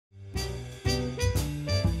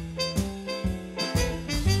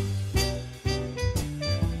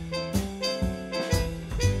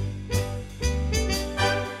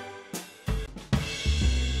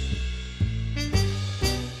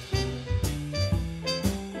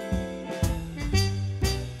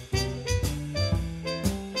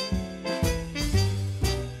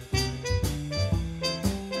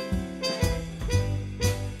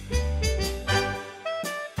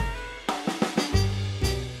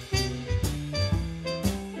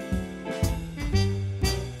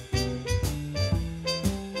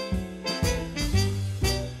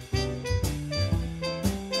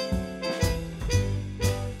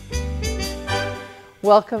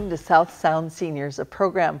Welcome to South Sound Seniors, a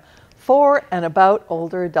program for and about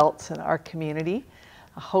older adults in our community.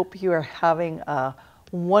 I hope you are having a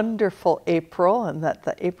wonderful April and that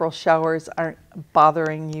the April showers aren't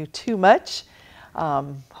bothering you too much.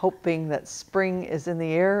 Hoping that spring is in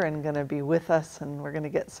the air and going to be with us, and we're going to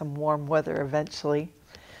get some warm weather eventually.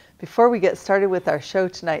 Before we get started with our show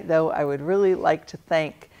tonight, though, I would really like to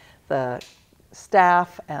thank the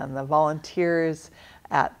staff and the volunteers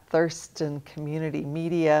at Thurston Community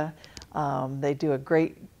Media. They do a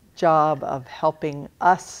great job of helping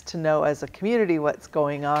us to know as a community what's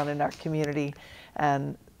going on in our community,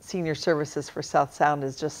 and Senior Services for South Sound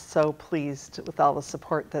is just so pleased with all the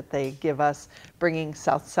support that they give us, bringing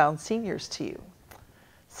South Sound seniors to you.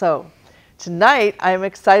 So tonight I'm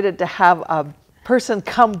excited to have a person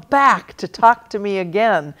come back to talk to me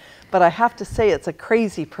again, but I have to say it's a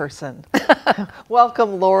crazy person.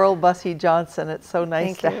 Welcome, Laurel Bussey-Johnston. It's so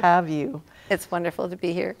nice to have you. It's wonderful to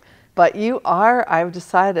be here. But you are, I've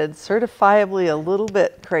decided, certifiably a little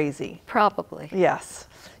bit crazy. Probably. Yes.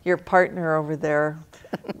 Your partner over there,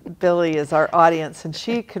 Billy, is our audience, and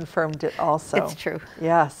she confirmed it also. It's true.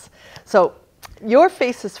 Yes. So your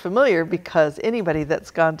face is familiar because anybody that's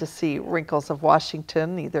gone to see Wrinkles of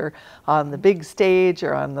Washington, either on the big stage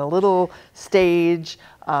or on the little stage,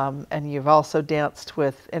 and you've also danced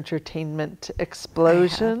with Entertainment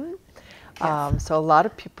Explosion. Yes. So a lot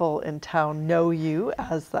of people in town know you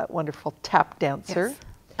as that wonderful tap dancer. Yes.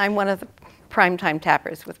 I'm one of the primetime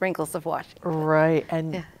tappers with Wrinkles of Washington. Right,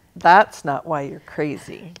 and that's not why you're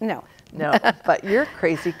crazy. No. No, but you're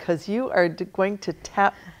crazy because you are going to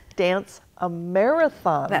tap dance a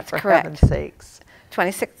marathon. That's for correct. Heaven's sakes.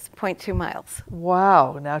 26.2 miles.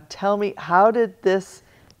 Wow. Now tell me, how did this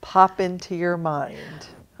pop into your mind?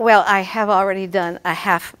 Well, I have already done a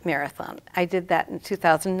half marathon. I did that in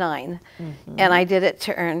 2009, and I did it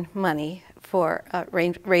to earn money for,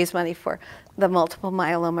 raise money for the Multiple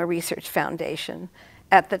Myeloma Research Foundation.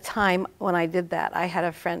 At the time when I did that, I had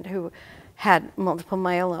a friend who had multiple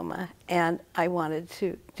myeloma, and I wanted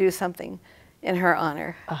to do something in her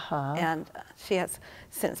honor. And she has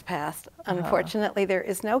since passed. Unfortunately, there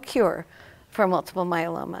is no cure for multiple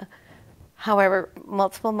myeloma. However,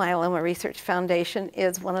 Multiple Myeloma Research Foundation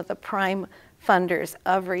is one of the prime funders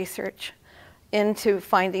of research into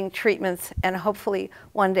finding treatments and hopefully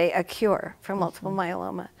one day a cure for multiple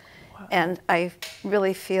myeloma. Wow. And I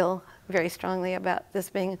really feel very strongly about this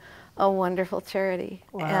being a wonderful charity.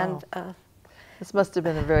 Wow. And this must have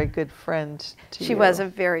been a very good friend to you. She was a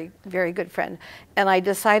very, very good friend. And I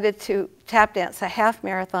decided to tap dance a half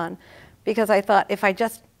marathon because I thought if I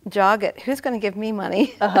just jog it, who's going to give me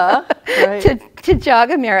money right. to jog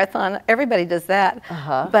a marathon? Everybody does that.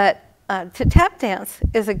 But to tap dance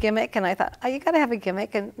is a gimmick, and I thought, oh, you got to have a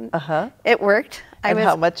gimmick, and it worked. And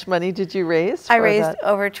how much money did you raise? I raised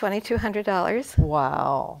over $2,200.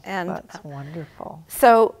 Wow, and that's wonderful.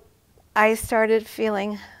 So I started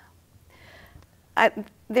feeling,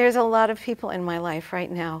 there's a lot of people in my life right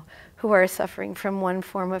now who are suffering from one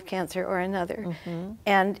form of cancer or another,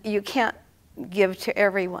 and you can't give to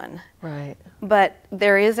everyone. Right. But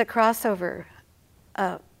there is a crossover.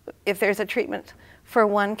 If there's a treatment for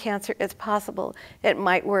one cancer, it's possible it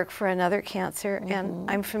might work for another cancer.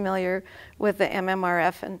 And I'm familiar with the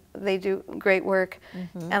MMRF, and they do great work.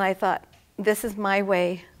 And I thought, this is my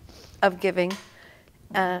way of giving,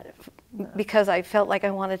 because I felt like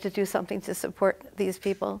I wanted to do something to support these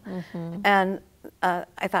people. And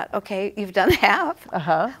I thought, okay, you've done half.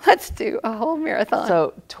 Let's do a whole marathon.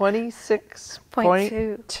 So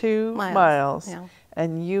 26.2 miles. Yeah.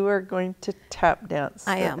 And you are going to tap dance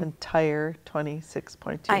the entire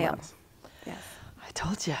 26.2 miles. Yes. I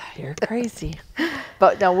told you, you're crazy.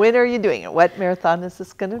 But now, when are you doing it? What marathon is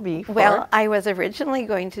this going to be for? Well, I was originally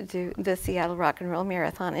going to do the Seattle Rock and Roll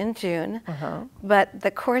Marathon in June, but the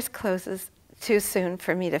course closes too soon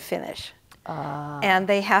for me to finish. And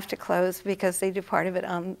they have to close because they do part of it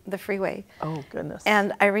on the freeway. Oh, goodness.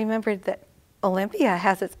 And I remembered that Olympia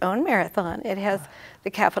has its own marathon. It has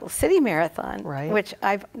the Capital City Marathon, which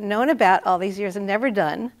I've known about all these years and never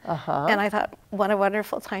done. And I thought, what a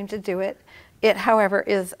wonderful time to do it. It, however,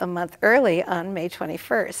 is a month early on May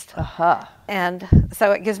 21st. And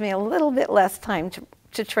so it gives me a little bit less time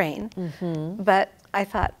to train. But I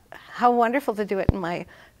thought, how wonderful to do it in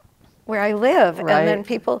where I live. And then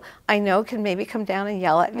people I know can maybe come down and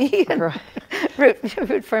yell at me and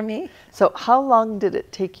root for me. So how long did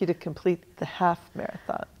it take you to complete the half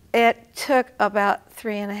marathon? It took about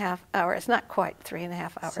 3.5 hours, not quite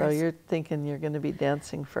 3.5 hours. So you're thinking you're going to be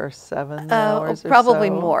dancing for 7 hours or so? Probably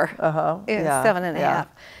more. 7.5.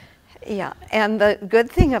 Yeah, and the good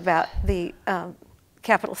thing about the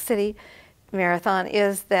Capital City, marathon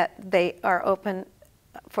is that they are open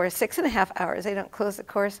for 6.5 hours. They don't close the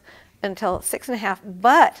course until 6.5.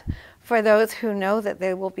 But for those who know that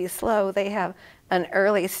they will be slow, they have an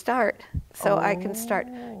early start. So I can start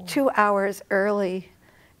 2 hours early,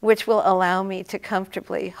 which will allow me to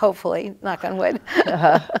comfortably, hopefully, knock on wood,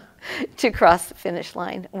 to cross the finish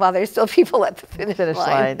line while there's still people at the finish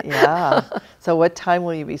line. Yeah. So what time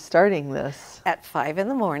will you be starting this? At 5 in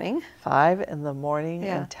the morning. 5 in the morning,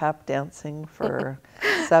 and tap dancing for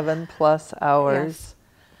 7+ hours. Yes.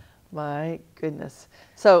 My goodness.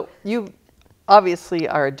 So you obviously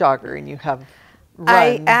are a jogger, and you have run.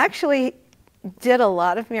 I actually did a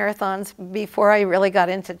lot of marathons before I really got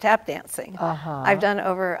into tap dancing. I've done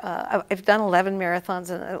I've done 11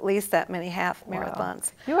 marathons and at least that many half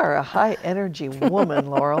marathons. You are a high energy woman,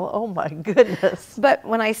 Laurel. Oh my goodness. But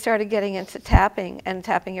when I started getting into tapping and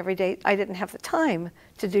tapping every day, I didn't have the time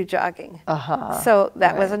to do jogging. So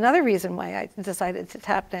that was another reason why I decided to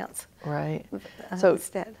tap dance. Right. So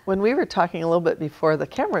instead. When we were talking a little bit before the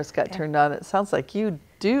cameras got turned on, it sounds like you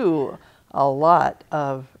do a lot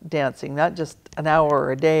of dancing, not just an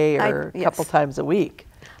hour a day or a couple times a week.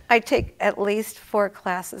 I take at least 4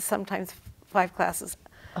 classes, sometimes 5 classes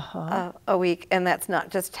a week, and that's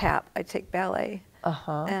not just tap. I take ballet,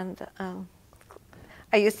 and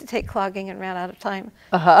I used to take clogging and ran out of time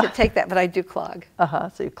to take that, but I do clog.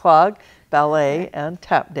 So you clog, ballet, and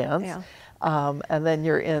tap dance. And then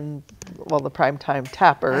you're in, well, the primetime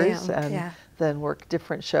tappers, and then work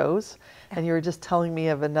different shows. And you were just telling me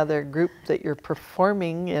of another group that you're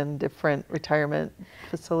performing in different retirement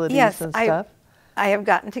facilities and stuff. I have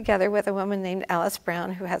gotten together with a woman named Alice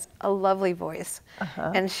Brown who has a lovely voice.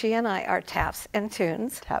 And she and I are taps and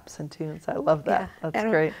tunes. Taps and tunes. I love that. That's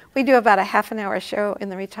great. We do about a half an hour show in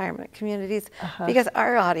the retirement communities because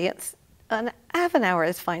our audience, a half an hour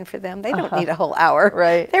is fine for them. They don't need a whole hour.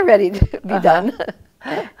 Right. They're ready to be done.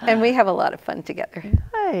 And we have a lot of fun together.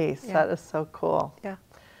 Nice. That is so cool. Yeah.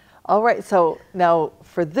 All right, so now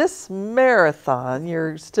for this marathon,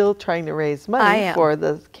 you're still trying to raise money for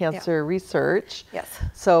the cancer research. Yes.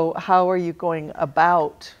 So how are you going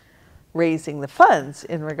about raising the funds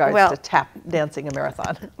in regards to tap dancing a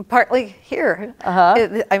marathon? Partly here.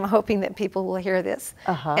 I'm hoping that people will hear this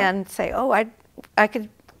and say, oh, I could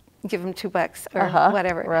give them $2 or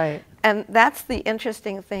whatever. Right. And that's the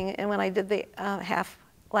interesting thing. And when I did the half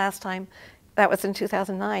last time, that was in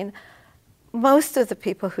 2009, most of the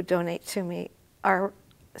people who donate to me are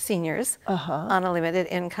seniors on a limited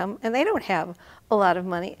income, and they don't have a lot of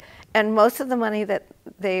money. And most of the money that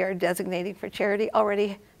they are designating for charity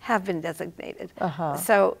already have been designated.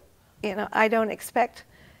 So, you know, I don't expect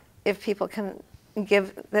if people can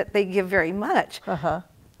give that they give very much,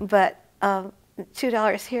 but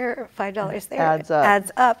 $2 here or $5 there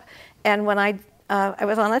adds up. And when I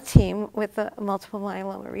was on a team with the Multiple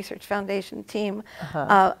Myeloma Research Foundation team,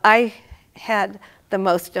 I had the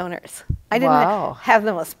most donors. I didn't have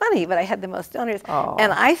the most money, but I had the most donors.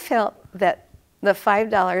 And I felt that the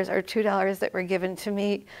 $5 or $2 that were given to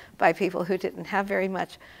me by people who didn't have very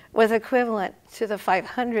much was equivalent to the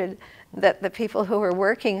 $500 that the people who were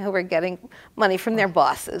working, who were getting money from their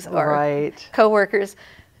bosses or coworkers,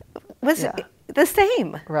 was the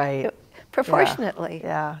same. Proportionately.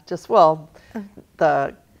 Just,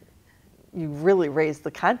 you really raised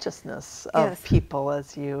the consciousness of people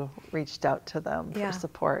as you reached out to them for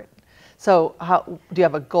support. So do you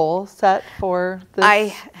have a goal set for this?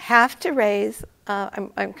 I have to raise,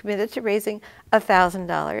 I'm committed to raising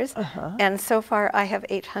 $1,000. And so far I have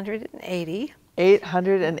 880.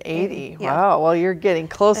 880. Wow. Well, you're getting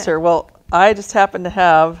closer. Well, I just happen to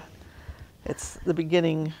have, it's the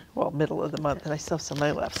beginning, middle of the month, and I still have some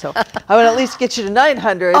money left. So I would at least get you to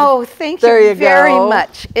 900. Oh, thank you very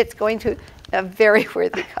much. It's going to a very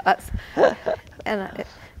worthy cause.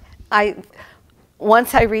 And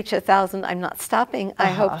once I reach 1,000, I'm not stopping. I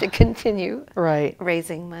hope to continue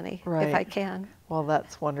raising money if I can. Well,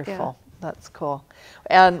 that's wonderful. That's cool.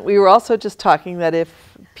 And we were also just talking that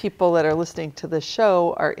if people that are listening to the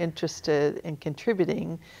show are interested in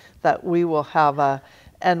contributing, that we will have a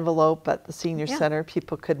envelope at the Senior Center.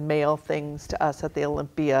 People could mail things to us at the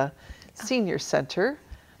Olympia Senior Center.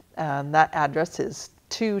 And that address is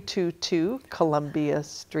 222 Columbia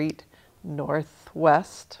Street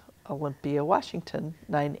Northwest, Olympia, Washington,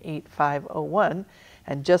 98501.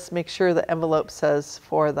 And just make sure the envelope says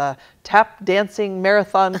for the tap dancing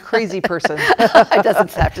marathon crazy person. It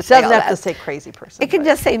doesn't have to say doesn't have to say crazy person. It can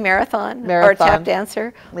just say marathon or tap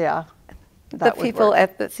dancer. Yeah. The people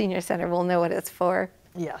at the Senior Center will know what it's for.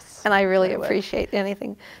 Yes. And I really appreciate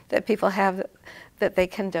anything that people have that they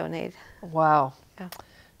can donate. Wow.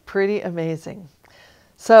 Pretty amazing.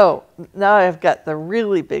 So now I've got the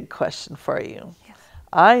really big question for you. Yes.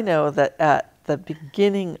 I know that at the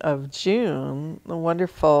beginning of June, the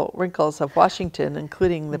wonderful Wrinkles of Washington,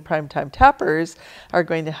 including the Primetime Tappers, are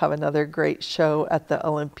going to have another great show at the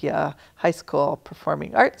Olympia High School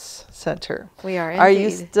Performing Arts Center. We are Are you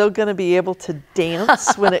indeed. still going to be able to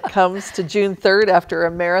dance when it comes to June 3rd after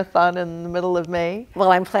a marathon in the middle of May?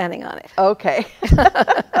 Well, I'm planning on it. Okay.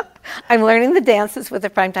 I'm learning the dances with the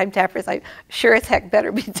Primetime Tappers. I sure as heck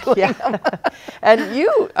better be doing them. And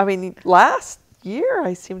you, I mean, last year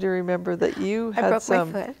I seem to remember that you had broke my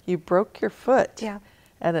foot. You broke your foot. Yeah.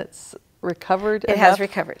 And it's recovered It enough, has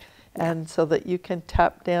recovered. and so that you can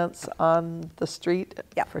tap dance on the street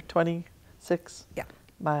Yeah. for 26 Yeah.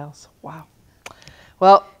 miles. Wow.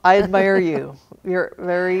 Well, I admire you. You're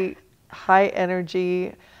very high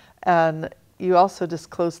energy, and you also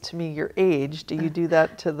disclosed to me your age. Do you do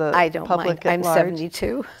that to the I don't public mind. at I'm large?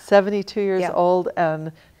 72. 72 years Yeah. old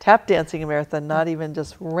and tap dancing a marathon, not even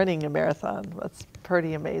just running a marathon. That's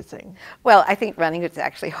pretty amazing. Well, I think running is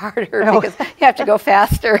actually harder Oh. because you have to go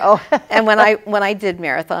faster. Oh. And when I did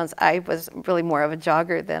marathons, I was really more of a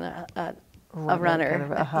jogger than a runner. Kind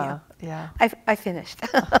of, Yeah. yeah. I finished.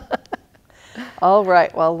 All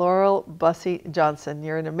right. Well, Laurel Bussey-Johnston,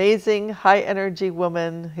 you're an amazing, high-energy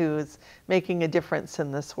woman who's making a difference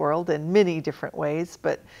in this world in many different ways.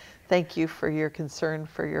 But thank you for your concern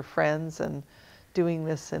for your friends and doing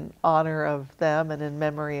this in honor of them and in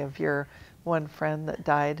memory of your one friend that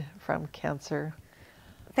died from cancer.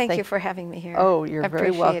 Thank you for having me here. Oh, you're I very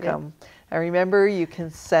appreciate welcome. And remember, you can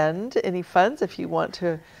send any funds if you want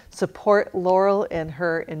to support Laurel in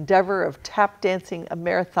her endeavor of tap dancing a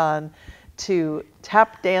marathon to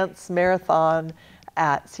Tap Dance Marathon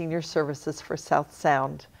at Senior Services for South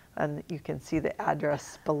Sound. And you can see the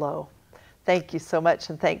address below. Thank you so much,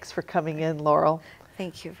 and thanks for coming in, Laurel.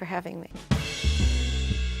 Thank you for having me.